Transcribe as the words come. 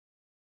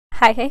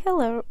Hi, hey,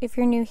 hello. If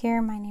you're new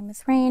here, my name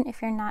is Rain.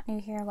 If you're not new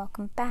here,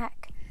 welcome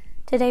back.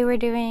 Today we're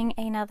doing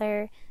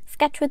another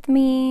sketch with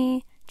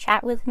me,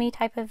 chat with me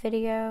type of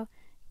video.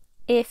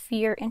 If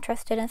you're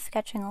interested in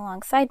sketching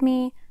alongside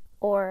me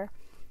or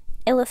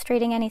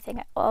illustrating anything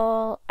at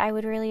all, I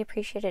would really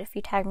appreciate it if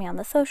you tag me on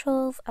the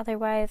socials.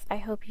 Otherwise, I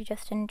hope you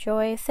just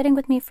enjoy sitting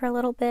with me for a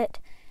little bit,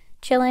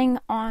 chilling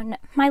on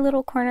my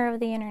little corner of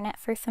the internet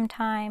for some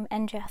time,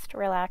 and just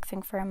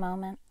relaxing for a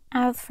moment.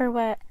 As for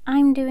what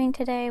I'm doing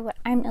today, what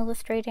I'm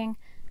illustrating,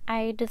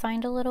 I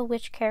designed a little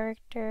witch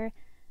character,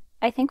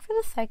 I think for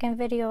the second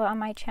video on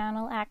my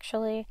channel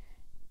actually,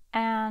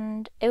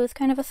 and it was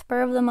kind of a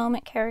spur of the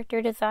moment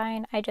character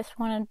design. I just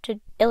wanted to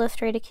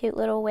illustrate a cute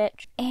little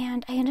witch,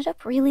 and I ended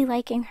up really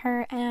liking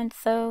her, and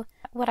so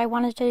what I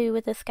wanted to do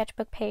with this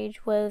sketchbook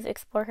page was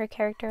explore her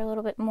character a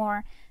little bit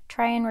more,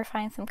 try and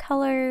refine some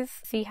colors,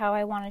 see how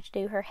I wanted to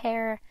do her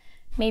hair,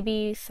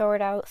 maybe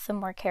sort out some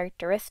more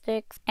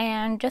characteristics,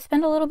 and just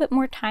spend a little bit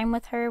more time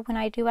with her. When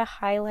I do a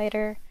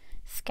highlighter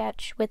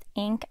sketch with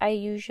ink, I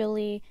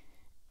usually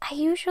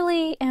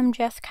am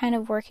just kind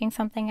of working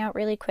something out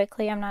really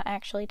quickly. I'm not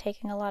actually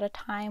taking a lot of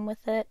time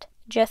with it,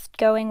 just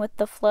going with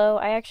the flow.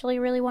 I actually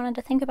really wanted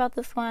to think about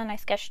this one. I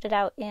sketched it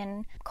out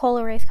in coal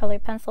erase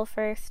colored pencil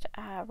first,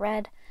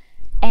 red,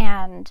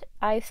 and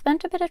I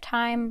spent a bit of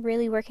time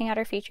really working out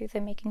her features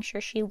and making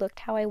sure she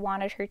looked how I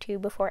wanted her to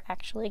before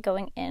actually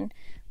going in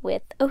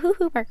with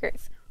Ohuhu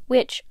markers,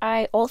 which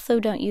I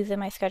also don't use in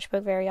my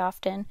sketchbook very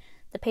often.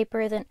 The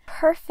paper isn't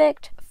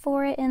perfect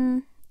for it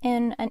in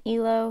an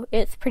Illo.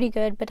 It's pretty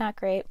good, but not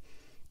great.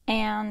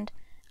 And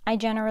I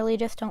generally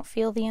just don't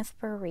feel the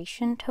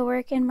inspiration to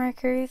work in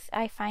markers.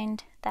 I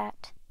find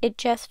that it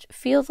just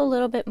feels a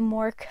little bit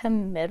more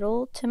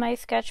committal to my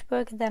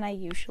sketchbook than I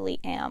usually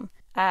am.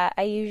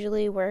 I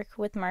usually work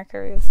with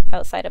markers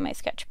outside of my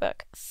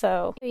sketchbook.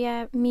 So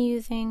yeah, me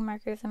using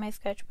markers in my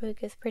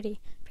sketchbook is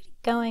pretty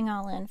going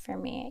all in for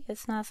me.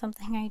 It's not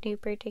something I do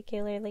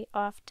particularly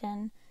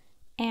often,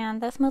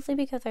 and that's mostly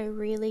because I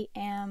really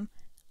am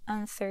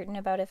uncertain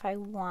about if I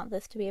want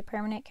this to be a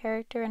permanent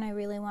character, and I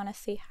really want to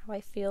see how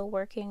I feel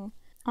working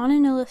on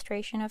an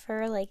illustration of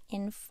her, like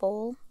in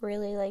full,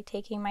 really like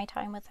taking my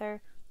time with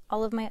her.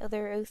 All of my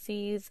other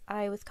OCs,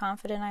 I was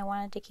confident I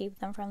wanted to keep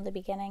them from the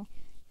beginning,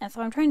 and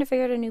so I'm trying to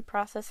figure out a new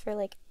process for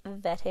like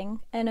vetting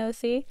an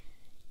OC,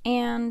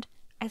 and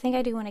I think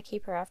I do want to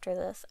keep her after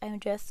this. I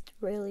just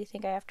really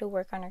think I have to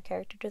work on her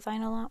character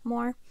design a lot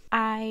more.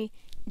 I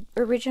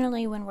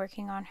originally, when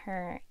working on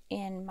her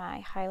in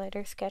my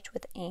highlighter sketch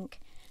with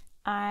ink,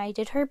 I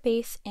did her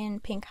base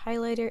in pink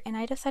highlighter, and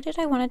I decided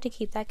I wanted to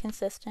keep that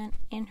consistent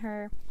in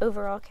her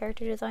overall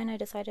character design. I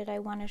decided I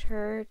wanted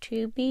her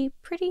to be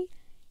pretty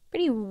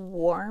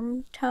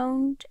warm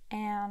toned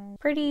and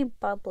pretty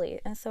bubbly,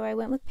 and so I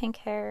went with pink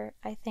hair.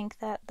 I think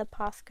that the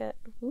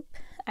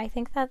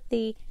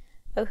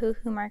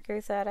Ohuhu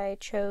markers that I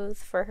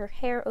chose for her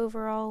hair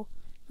overall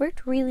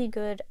worked really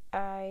good.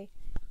 I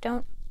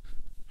don't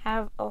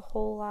have a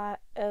whole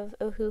lot of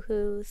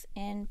Ohuhus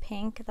in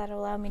pink that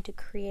allow me to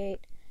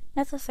create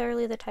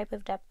necessarily the type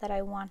of depth that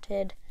I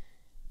wanted,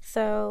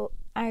 so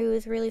I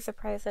was really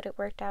surprised that it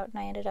worked out, and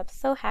I ended up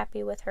so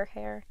happy with her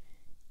hair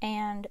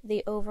and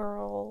the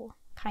overall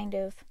kind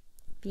of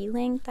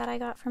feeling that I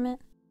got from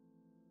it.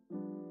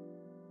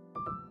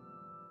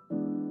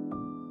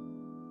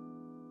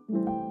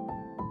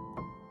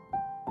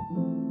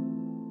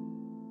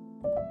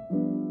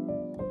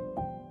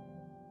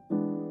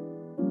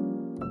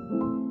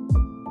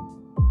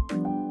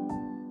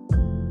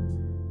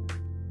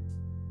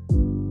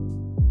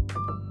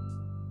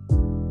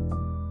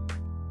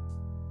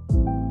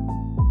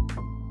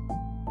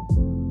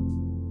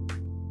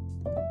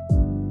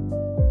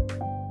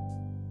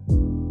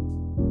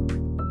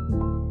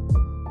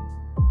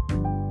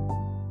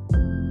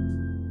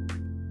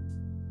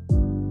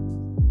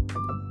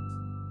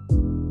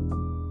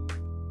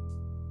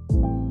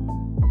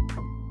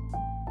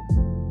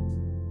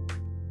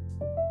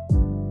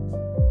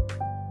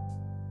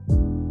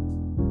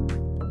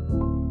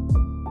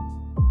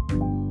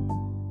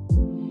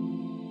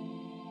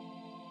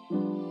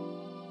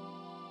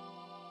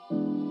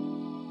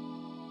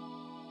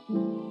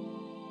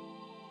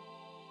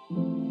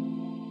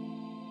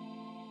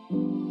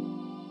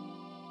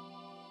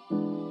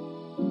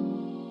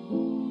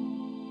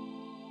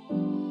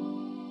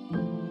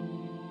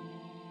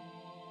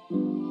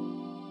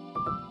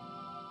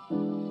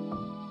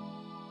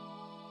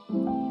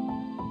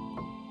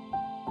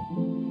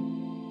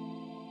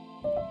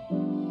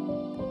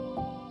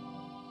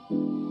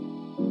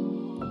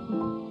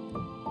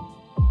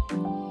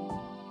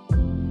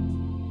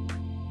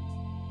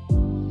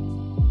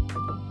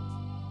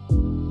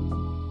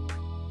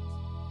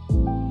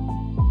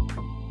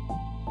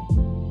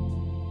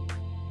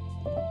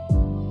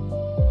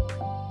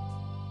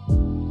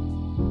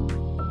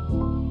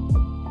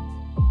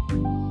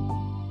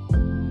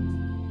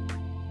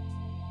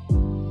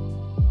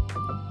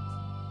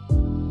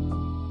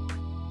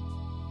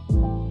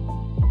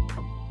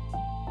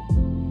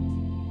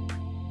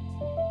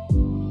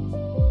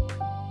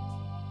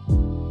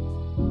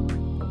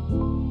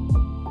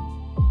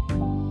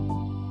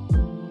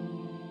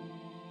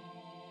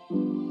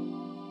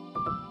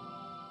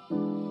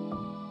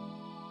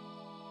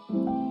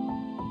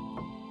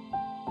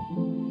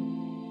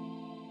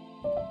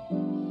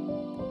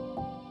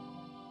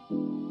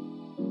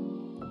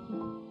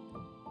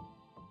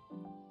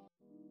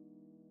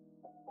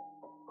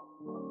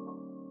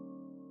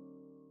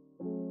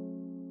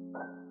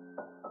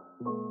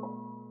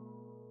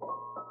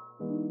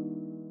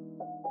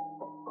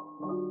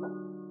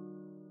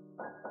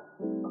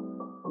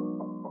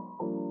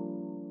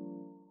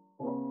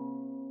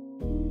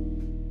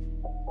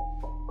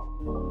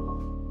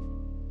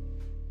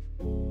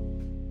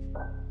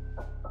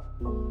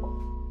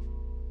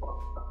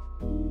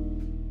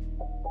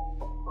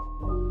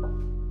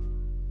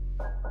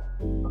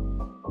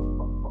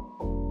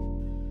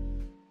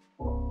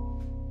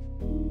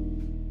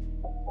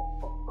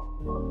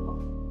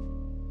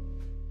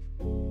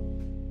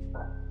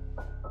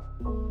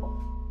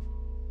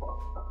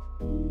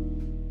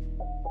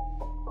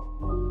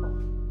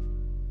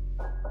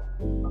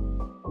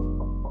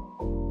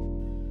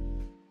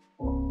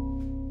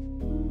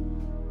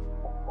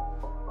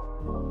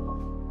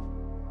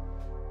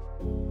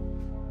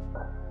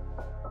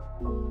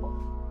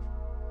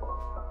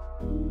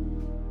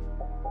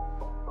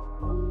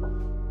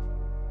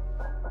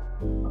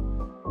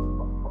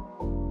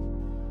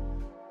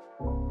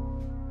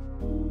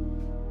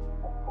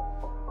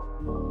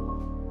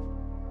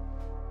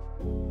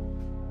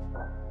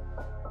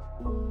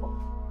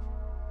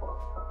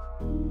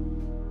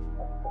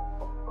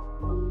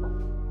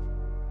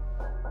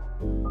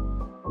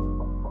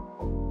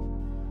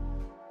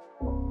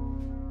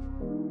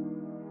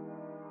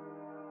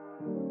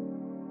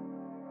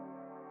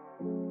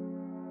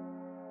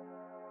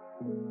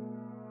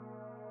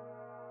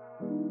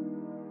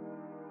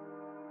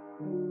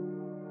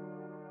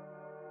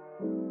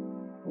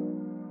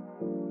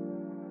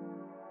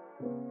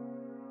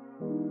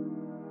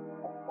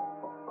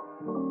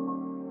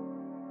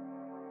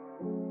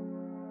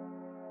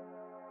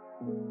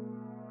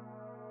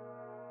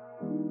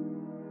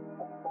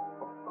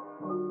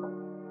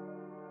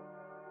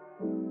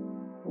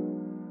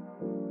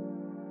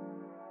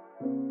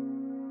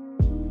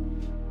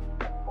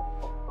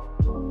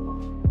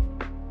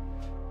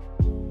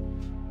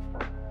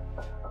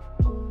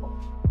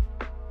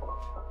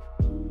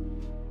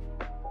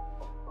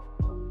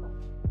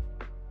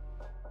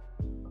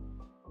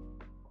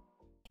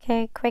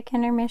 Okay, quick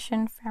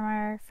intermission from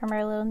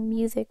our little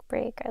music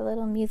break, our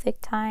little music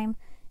time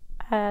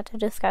to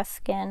discuss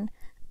skin.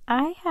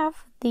 I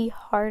have the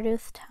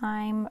hardest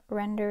time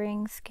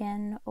rendering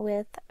skin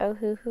with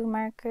Ohuhu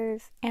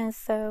markers, and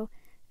so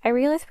I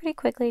realized pretty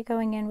quickly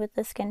going in with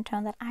the skin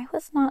tone that I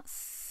was not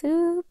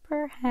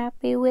super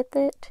happy with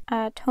it.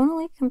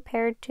 Tonally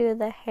compared to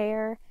the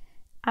hair,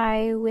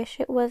 I wish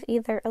it was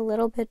either a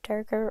little bit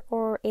darker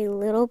or a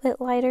little bit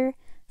lighter,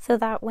 so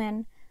that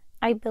when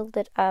I build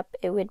it up,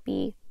 it would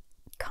be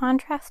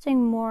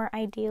contrasting more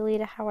ideally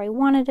to how I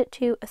wanted it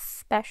to,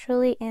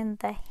 especially in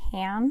the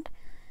hand.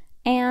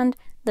 And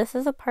this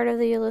is a part of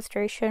the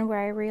illustration where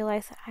I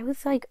realized that I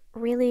was like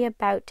really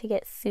about to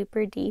get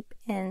super deep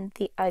in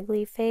the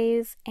ugly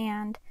phase,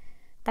 and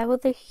that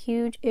was a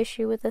huge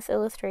issue with this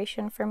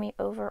illustration for me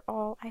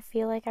overall. I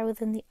feel like I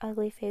was in the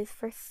ugly phase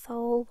for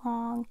so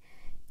long,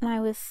 and I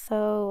was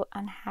so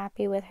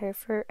unhappy with her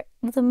for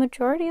the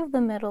majority of the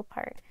middle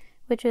part,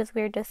 which is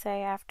weird to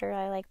say after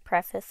I like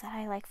preface that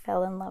I like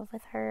fell in love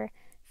with her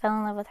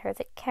as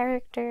a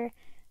character,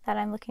 that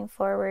I'm looking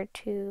forward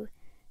to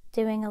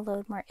doing a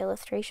load more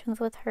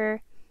illustrations with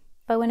her.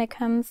 But when it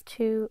comes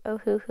to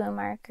Ohuhu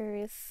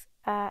markers,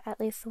 at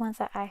least the ones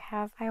that I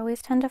have, I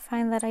always tend to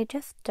find that I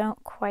just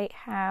don't quite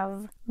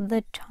have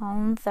the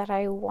tones that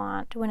I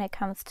want when it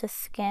comes to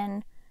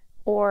skin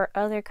or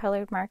other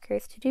colored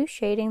markers to do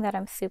shading that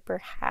I'm super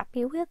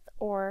happy with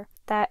or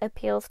that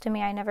appeals to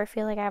me. I never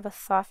feel like I have a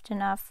soft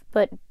enough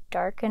but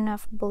dark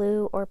enough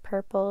blue or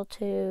purple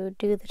to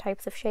do the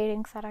types of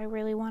shadings that I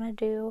really want to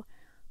do,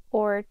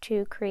 or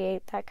to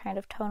create that kind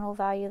of tonal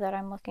value that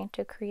I'm looking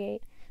to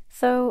create.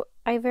 So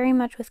I very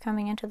much was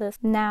coming into this,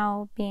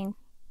 now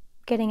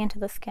getting into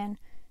the skin,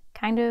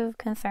 kind of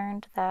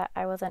concerned that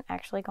I wasn't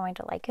actually going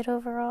to like it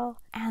overall.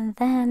 And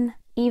then,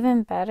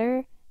 even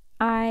better,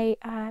 I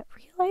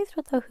realized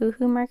with the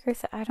Ohuhu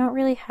markers that I don't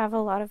really have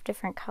a lot of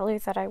different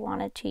colors that I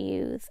wanted to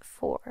use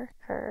for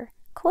her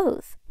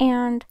clothes.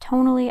 And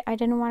tonally, I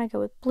didn't want to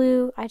go with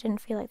blue. I didn't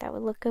feel like that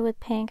would look good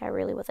with pink. I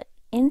really wasn't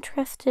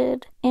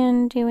interested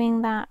in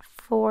doing that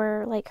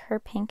for like her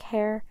pink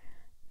hair.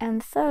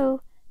 And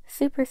so,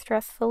 super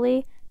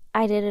stressfully,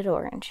 I did it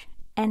orange.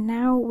 And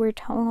now we're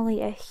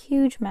tonally a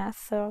huge mess,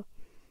 so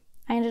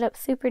I ended up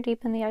super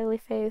deep in the ugly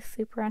phase,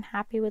 super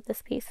unhappy with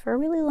this piece for a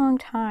really long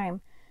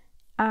time.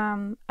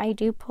 I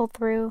do pull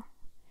through.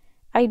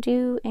 I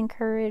do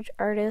encourage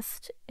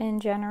artists in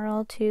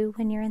general to,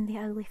 when you're in the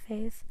ugly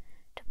phase,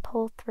 to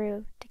pull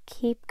through, to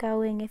keep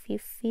going. If you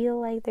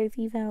feel like there's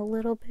even a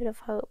little bit of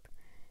hope,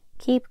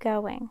 keep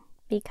going,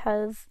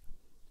 because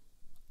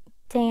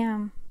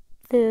damn,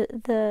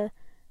 the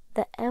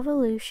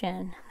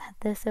evolution that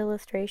this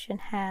illustration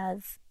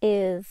has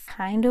is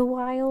kind of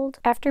wild.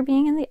 After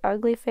being in the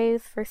ugly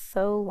phase for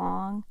so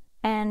long,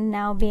 and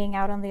now being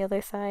out on the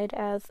other side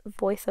as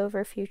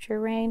voiceover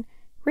future Rain,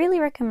 really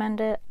recommend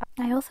it.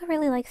 I also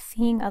really like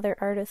seeing other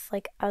artists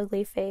like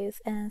ugly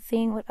phase and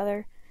seeing what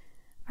other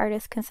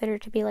artists consider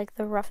to be like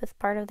the roughest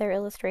part of their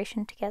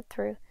illustration to get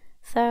through.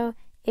 So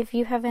if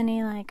you have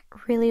any like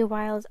really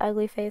wild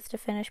ugly phase to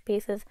finish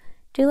pieces,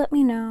 do let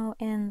me know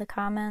in the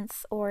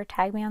comments or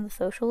tag me on the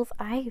socials.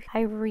 I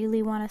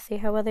really want to see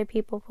how other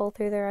people pull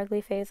through their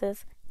ugly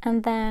phases.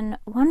 And then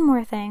one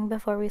more thing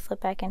before we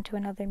slip back into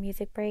another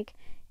music break.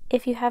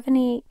 If you have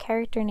any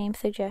character name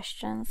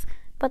suggestions,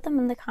 put them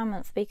in the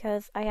comments,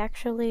 because I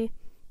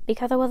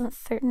wasn't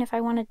certain if I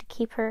wanted to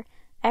keep her,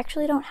 I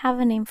actually don't have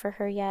a name for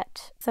her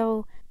yet.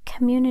 So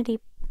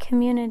community,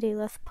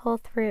 let's pull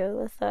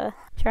through. Let's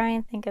try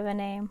and think of a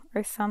name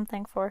or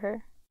something for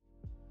her.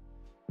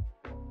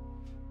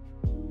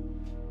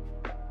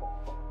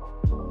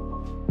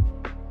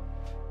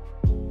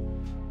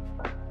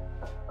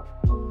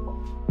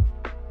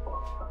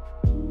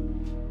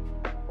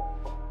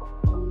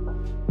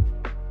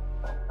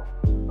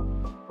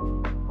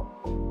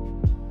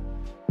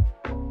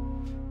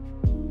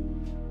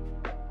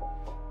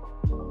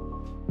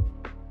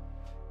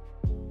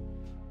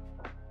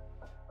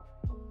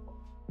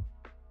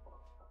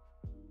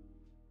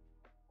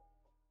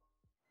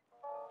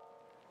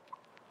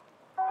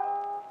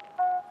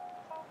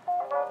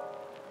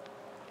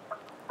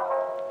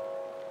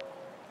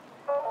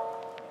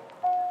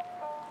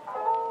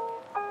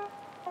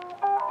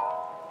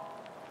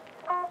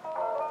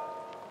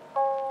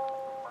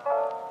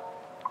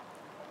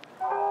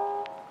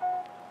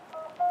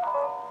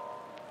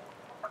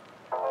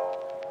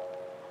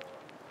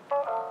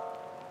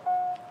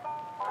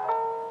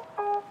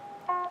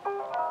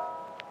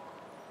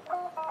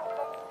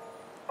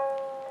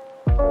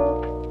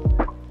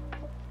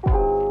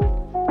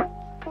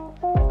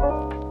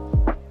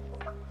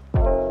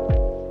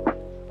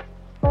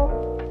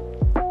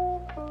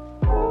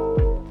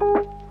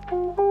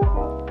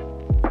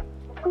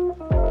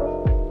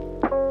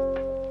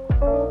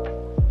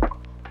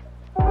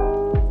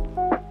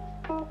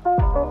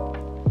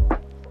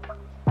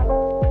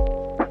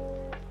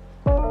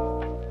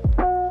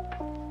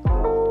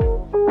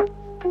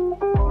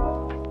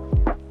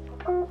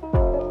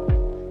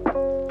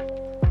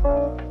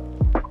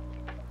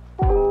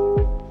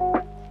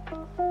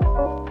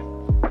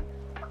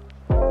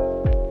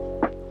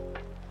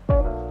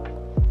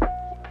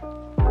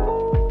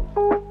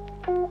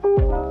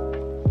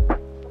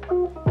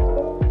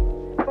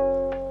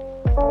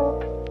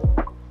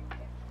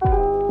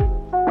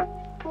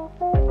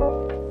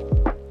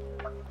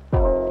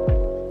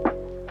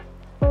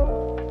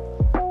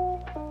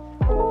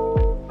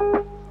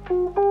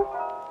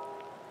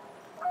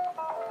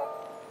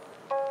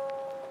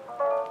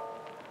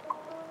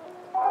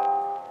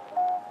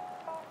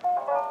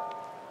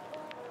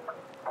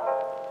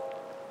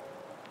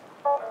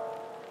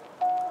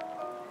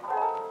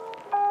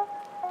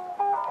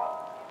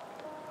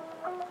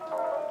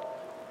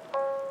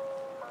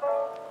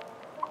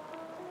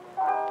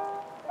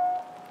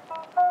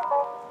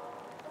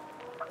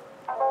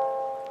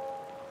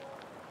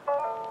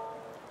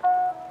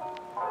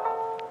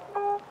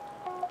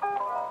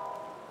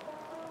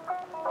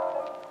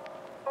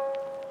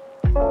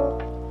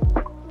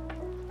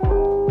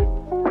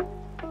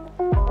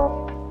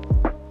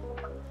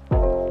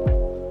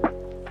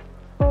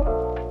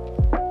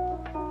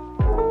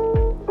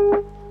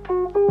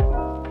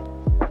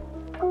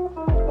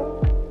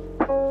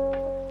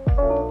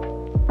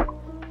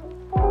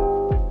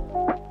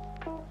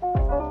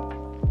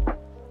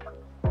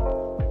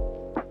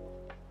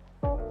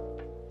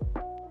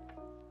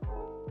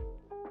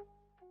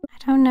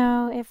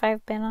 if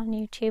I've been on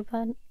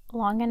YouTube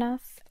long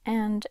enough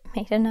and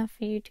made enough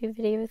YouTube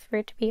videos for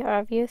it to be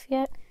obvious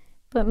yet,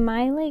 but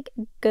my like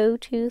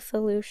go-to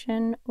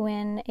solution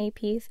when a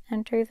piece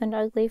enters an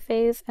ugly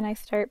phase and I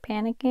start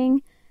panicking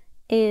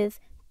is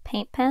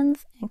paint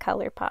pens and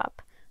ColourPop,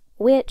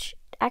 which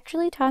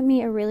actually taught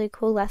me a really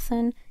cool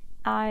lesson.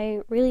 I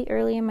really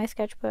early in my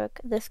sketchbook,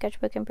 this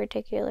sketchbook in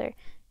particular,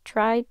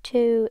 tried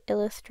to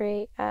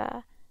illustrate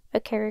a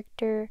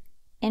character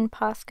in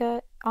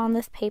Posca on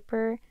this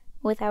paper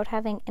without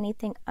having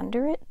anything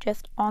under it,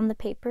 just on the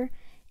paper,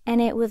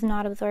 and it was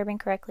not absorbing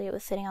correctly. It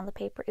was sitting on the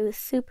paper. It was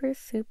super,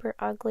 super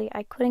ugly.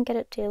 I couldn't get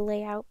it to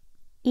lay out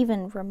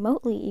even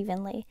remotely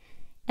evenly.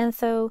 And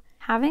so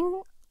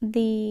having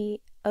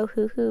the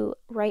Ohuhu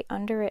right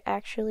under it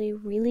actually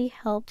really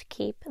helped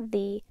keep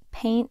the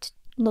paint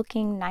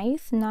looking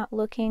nice, not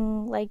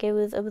looking like it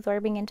was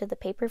absorbing into the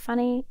paper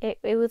funny.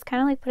 It was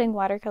kind of like putting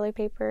watercolor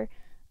paper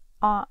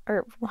on,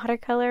 or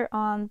watercolor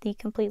on the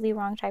completely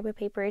wrong type of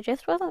paper. It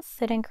just wasn't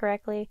sitting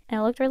correctly and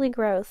it looked really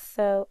gross.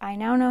 So I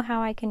now know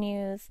how I can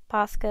use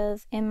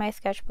Poscas in my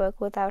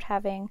sketchbook without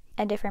having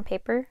a different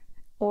paper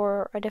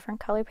or a different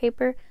color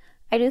paper.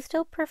 I do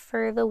still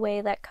prefer the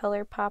way that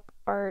ColourPop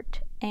art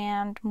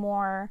and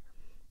more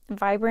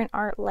vibrant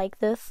art like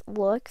this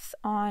looks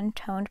on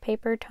toned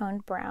paper,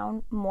 toned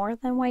brown, more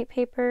than white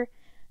paper.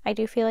 I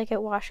do feel like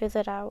it washes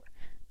it out.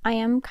 I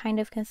am kind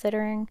of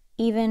considering,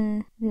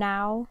 even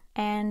now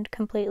and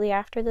completely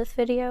after this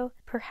video,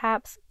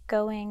 perhaps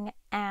going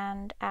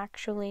and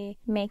actually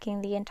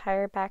making the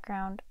entire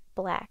background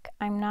black.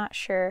 I'm not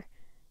sure.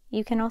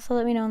 You can also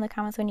let me know in the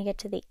comments when you get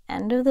to the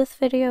end of this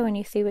video and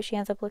you see what she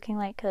ends up looking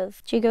like,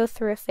 because she goes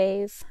through a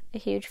phase, a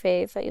huge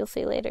phase that you'll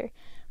see later.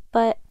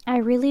 But I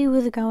really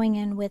was going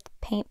in with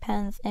paint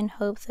pens in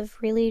hopes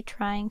of really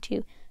trying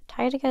to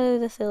tie together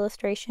this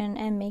illustration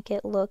and make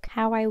it look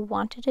how I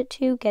wanted it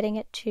to, getting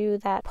it to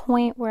that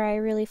point where I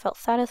really felt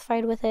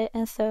satisfied with it.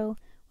 And so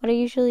what I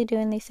usually do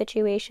in these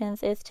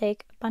situations is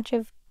take a bunch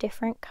of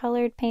different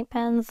colored paint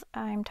pens.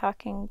 I'm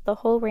talking the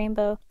whole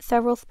rainbow,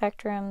 several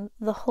spectrum,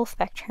 the whole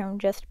spectrum,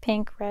 just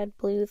pink, red,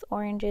 blues,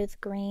 oranges,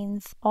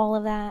 greens, all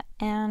of that,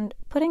 and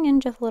putting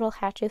in just little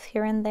hatches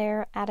here and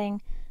there,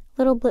 adding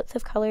little blips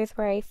of colors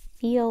where I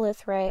feel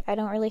is right. I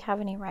don't really have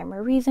any rhyme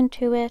or reason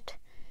to it.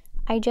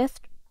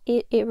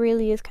 It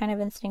really is kind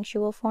of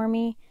instinctual for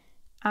me.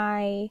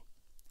 I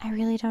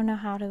really don't know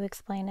how to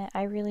explain it.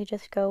 I really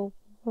just go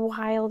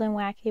wild and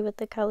wacky with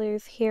the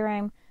colors. Here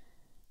I'm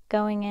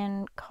going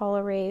in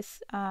color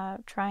race,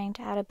 trying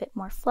to add a bit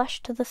more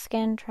flesh to the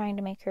skin, trying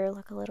to make her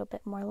look a little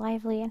bit more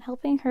lively and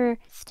helping her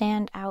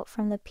stand out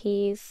from the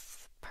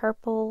piece.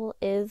 Purple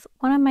is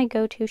one of my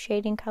go-to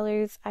shading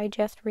colors. I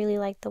just really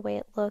like the way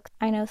it looks.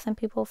 I know some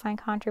people find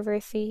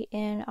controversy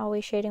in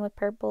always shading with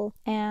purple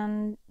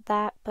and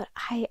that, but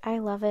I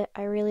love it.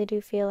 I really do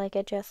feel like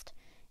it just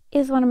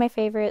is one of my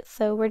favorites.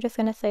 So we're just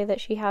going to say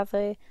that she has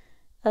a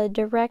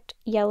direct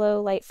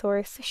yellow light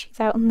source.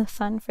 She's out in the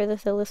sun for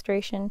this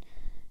illustration.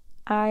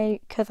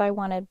 Because I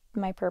wanted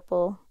my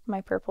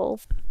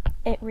purples.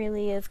 It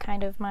really is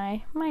kind of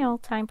my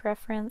all-time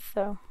preference,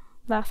 so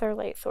that's our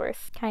light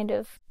source, kind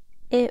of.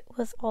 It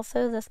was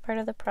also this part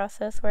of the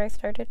process where I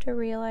started to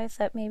realize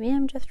that maybe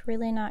I'm just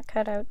really not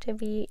cut out to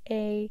be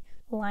a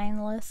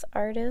lineless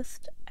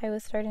artist. I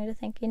was starting to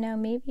think,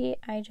 maybe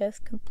I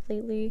just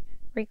completely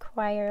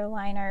require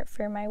line art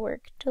for my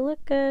work to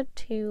look good,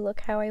 to look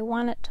how I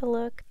want it to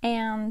look,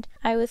 and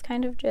I was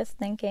kind of just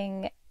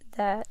thinking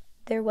that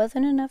there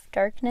wasn't enough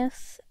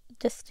darkness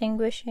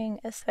distinguishing,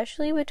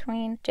 especially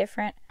between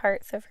different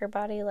parts of her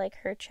body, like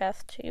her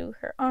chest to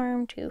her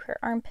arm, to her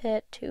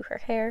armpit, to her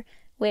hair,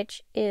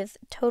 which is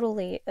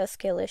totally a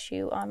skill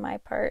issue on my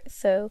part,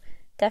 so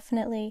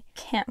definitely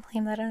can't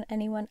blame that on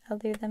anyone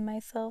other than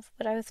myself,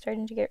 but I was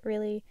starting to get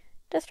really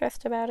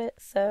distressed about it,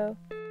 so...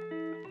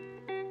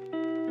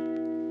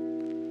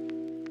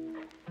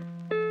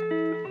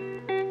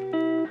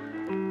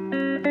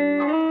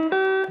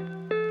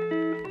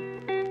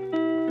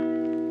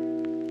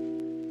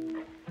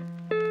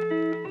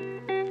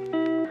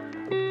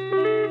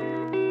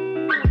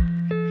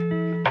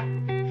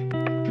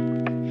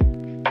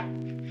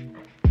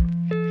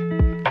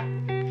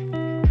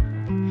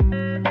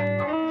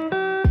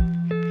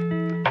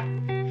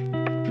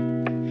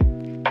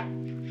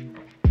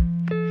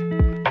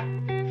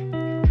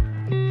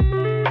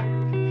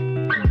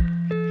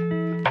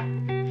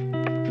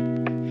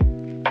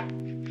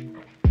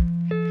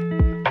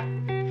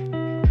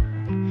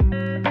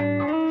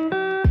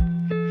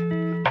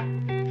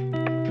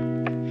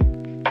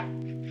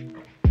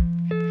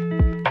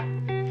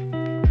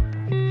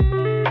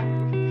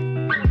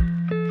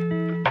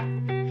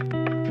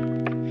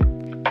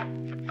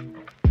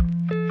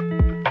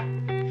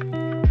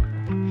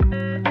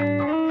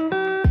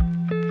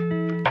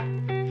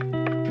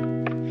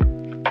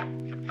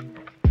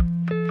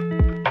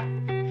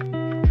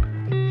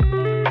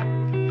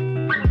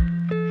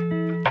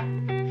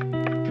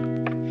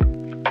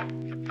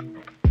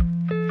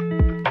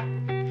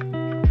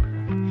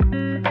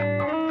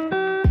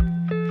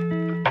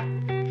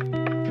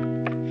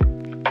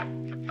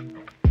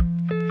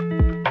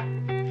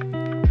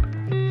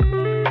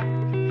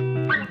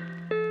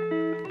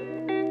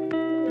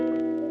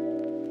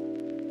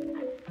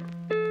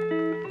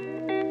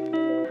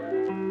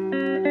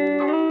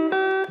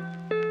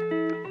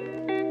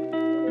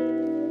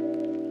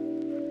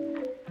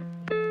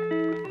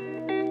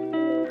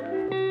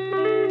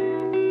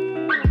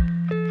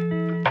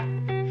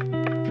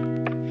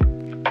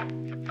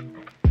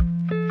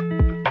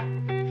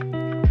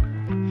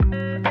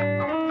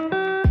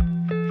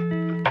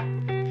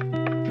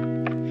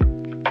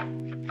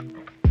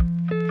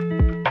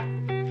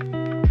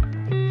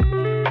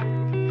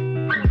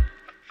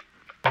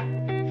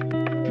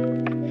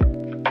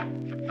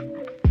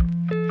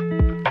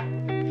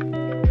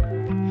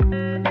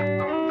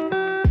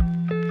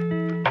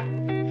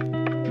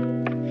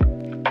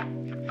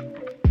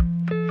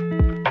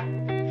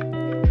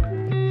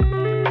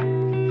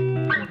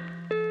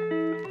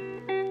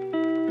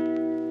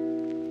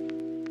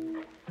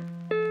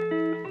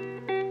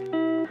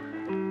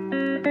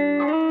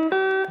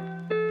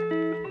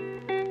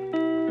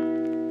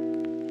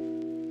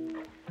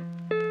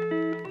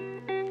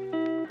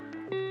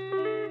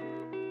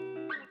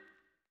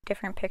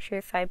 different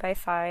pictures side by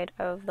side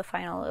of the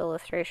final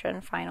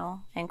illustration, final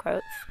in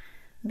quotes,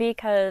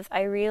 because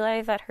I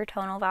realized that her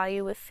tonal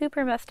value was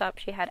super messed up.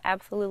 She had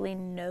absolutely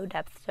no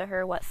depth to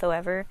her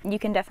whatsoever. You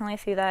can definitely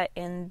see that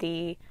in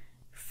the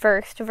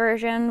first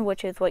version,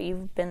 which is what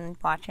you've been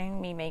watching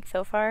me make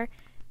so far.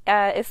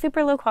 It's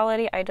super low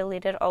quality. I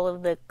deleted all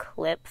of the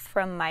clips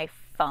from my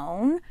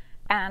phone,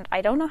 and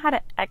I don't know how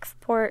to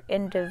export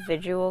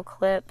individual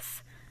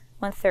clips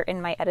once they're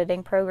in my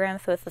editing program,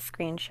 so it's a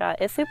screenshot.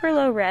 It's super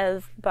low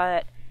res,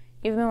 but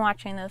you've been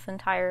watching this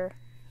entire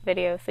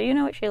video, so you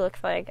know what she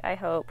looks like, I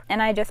hope.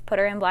 And I just put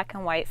her in black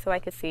and white so I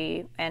could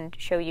see and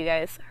show you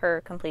guys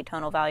her complete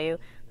tonal value.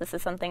 This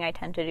is something I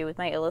tend to do with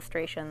my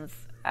illustrations.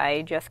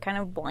 I just kind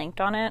of blanked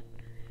on it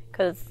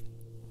because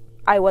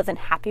I wasn't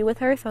happy with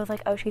her, so I was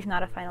like, oh, she's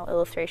not a final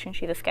illustration,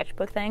 she's a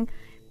sketchbook thing.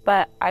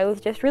 But I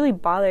was just really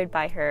bothered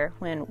by her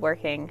when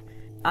working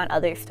on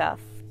other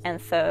stuff. And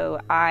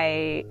so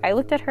I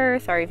looked at her,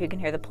 sorry if you can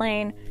hear the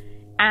plane,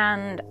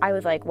 and I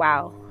was like,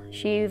 wow,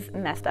 she's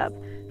messed up.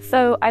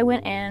 So I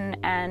went in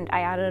and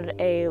I added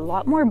a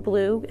lot more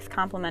blue. It's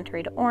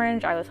complementary to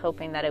orange. I was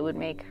hoping that it would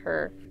make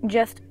her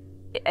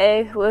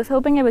I was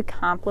hoping it would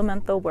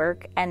complement the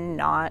work and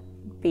not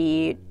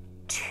be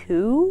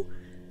too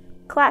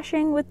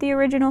clashing with the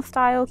original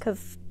style,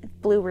 because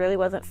blue really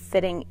wasn't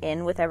fitting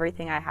in with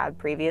everything I had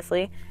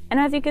previously. And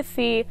as you can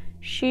see,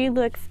 she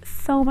looks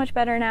so much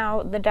better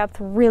now. The depth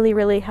really,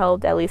 really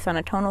helped, at least on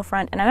a tonal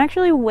front, and I'm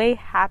actually way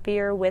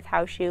happier with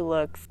how she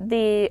looks.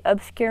 The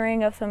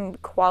obscuring of some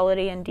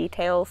quality and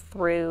detail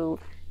through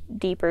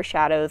deeper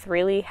shadows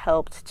really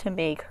helped to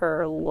make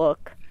her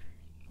look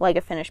like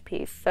a finished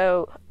piece.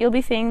 So you'll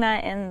be seeing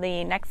that in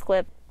the next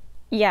clip.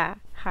 Yeah,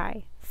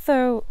 hi.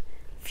 So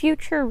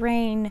future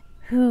Rain,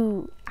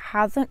 who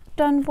hasn't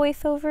done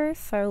voiceovers,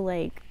 so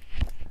like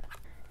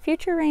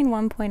future Rain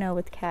 1.0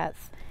 with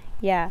cats.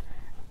 Yeah,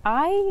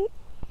 I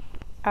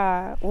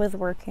was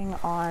working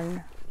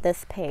on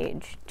this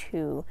page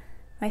to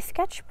my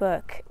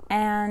sketchbook,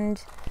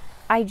 and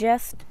I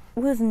just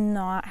was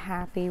not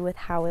happy with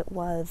how it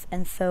was.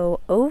 And so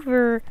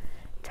over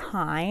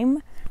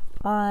time,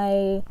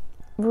 I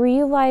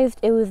realized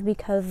it was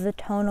because the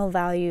tonal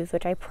values,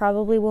 which I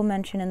probably will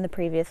mention in the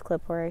previous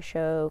clip where I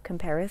show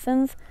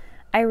comparisons,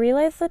 I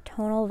realized the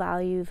tonal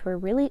values were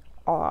really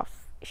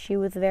off. She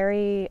was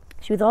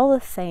all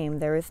the same.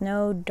 There was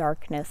no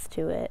darkness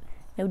to it,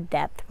 no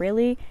depth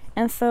really.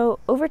 And so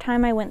over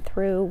time I went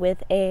through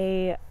with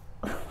a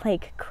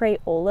like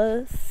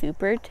Crayola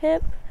super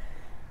tip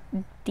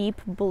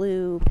deep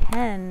blue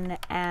pen,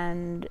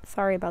 and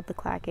sorry about the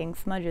clacking,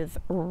 Smudge is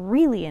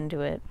really into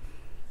it.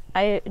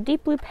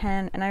 Deep blue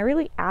pen, and I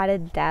really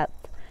added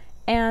depth,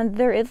 and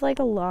there is like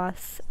a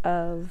loss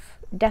of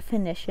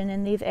definition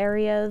in these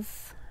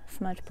areas.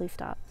 Smudge, please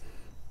stop.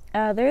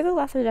 There's a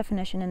loss of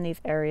definition in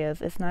these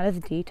areas. It's not as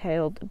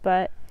detailed,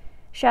 but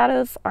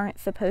shadows aren't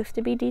supposed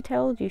to be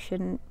detailed. You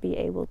shouldn't be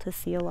able to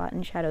see a lot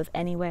in shadows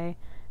anyway.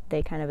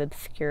 They kind of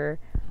obscure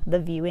the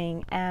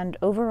viewing, and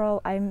overall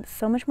I'm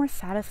so much more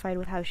satisfied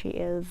with how she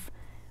is.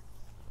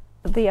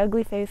 The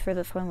ugly face for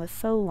this one was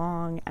so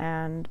long,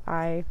 and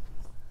I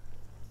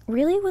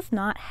really was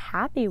not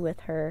happy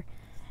with her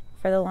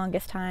for the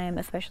longest time,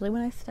 especially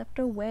when I stepped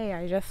away.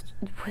 I just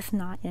was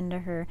not into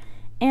her.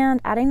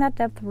 And adding that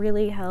depth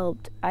really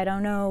helped. I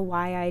don't know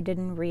why I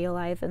didn't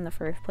realize in the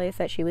first place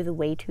that she was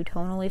way too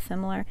tonally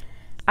similar.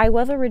 I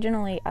was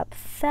originally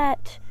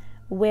upset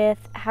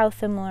with how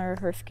similar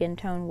her skin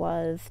tone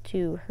was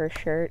to her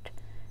shirt.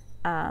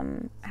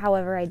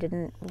 However, I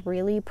didn't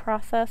really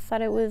process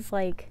that it was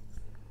like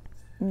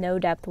no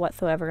depth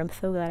whatsoever. I'm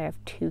so glad I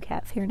have two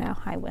cats here now.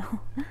 Hi,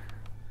 Will.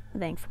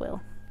 Thanks, Will.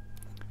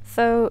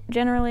 So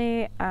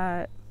generally,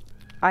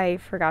 I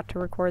forgot to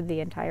record the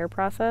entire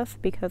process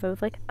because I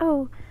was like,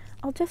 oh,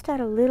 I'll just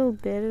add a little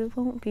bit, it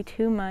won't be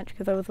too much,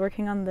 because I was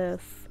working on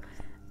this.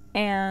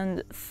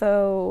 And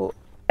so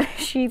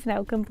she's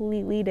now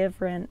completely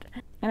different.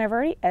 And I've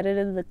already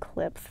edited the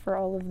clips for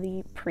all of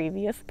the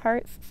previous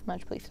parts.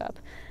 Smudge, please stop.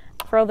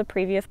 For all the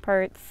previous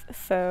parts,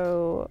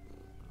 so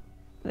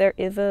there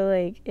is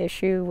a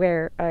issue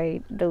where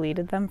I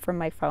deleted them from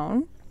my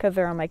phone because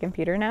they're on my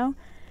computer now.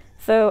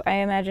 So I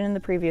imagine in the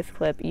previous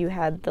clip you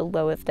had the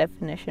lowest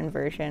definition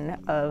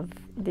version of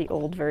the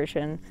old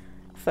version.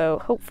 So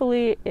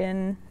hopefully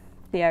in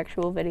the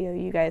actual video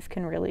you guys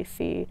can really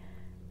see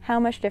how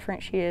much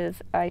different she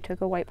is. I took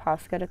a white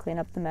Posca to clean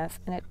up the mess,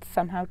 and it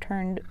somehow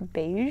turned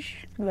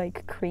beige,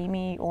 like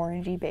creamy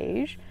orangey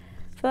beige.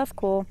 So that's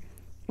cool.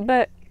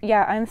 But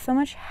yeah, I'm so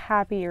much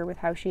happier with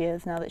how she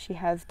is now that she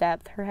has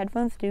depth. Her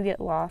headphones do get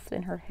lost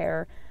in her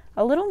hair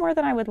a little more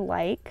than I would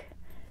like.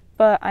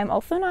 But I'm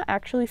also not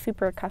actually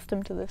super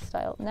accustomed to this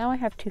style. Now I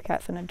have two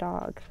cats and a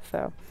dog,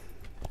 so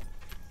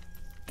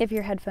if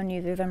you're headphone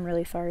users, I'm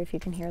really sorry if you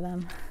can hear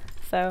them.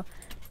 So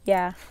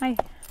yeah, hi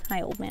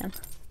old man.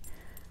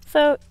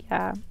 So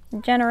yeah,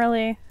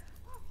 generally,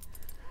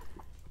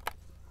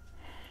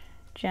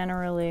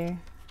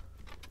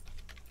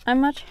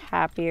 I'm much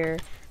happier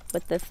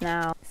with this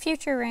now.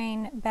 Future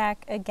Rain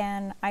back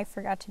again. I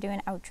forgot to do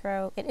an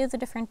outro. It is a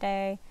different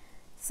day.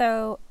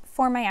 So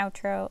for my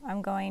outro,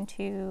 I'm going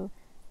to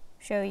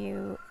show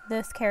you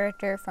this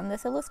character from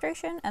this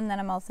illustration, and then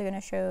I'm also going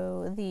to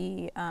show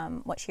the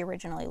what she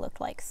originally looked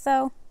like.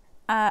 So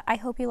I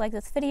hope you like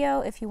this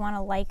video. If you want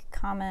to like,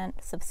 comment,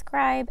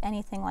 subscribe,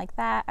 anything like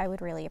that, I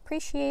would really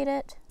appreciate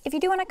it. If you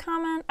do want to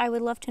comment, I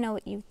would love to know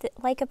what you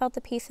like about the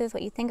pieces,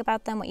 what you think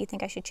about them, what you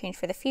think I should change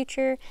for the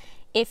future.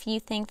 If you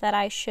think that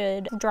I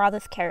should draw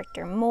this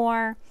character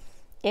more,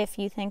 if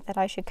you think that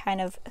I should kind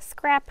of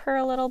scrap her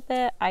a little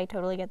bit, I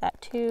totally get that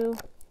too.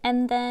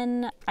 And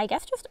then I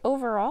guess just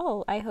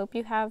overall, I hope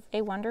you have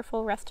a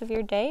wonderful rest of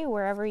your day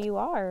wherever you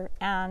are.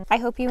 And I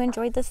hope you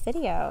enjoyed this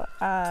video.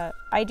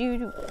 I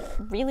do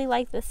really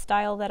like this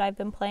style that I've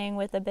been playing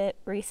with a bit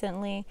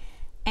recently.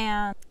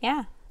 And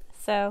yeah,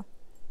 so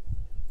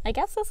I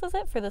guess this is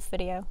it for this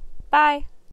video. Bye!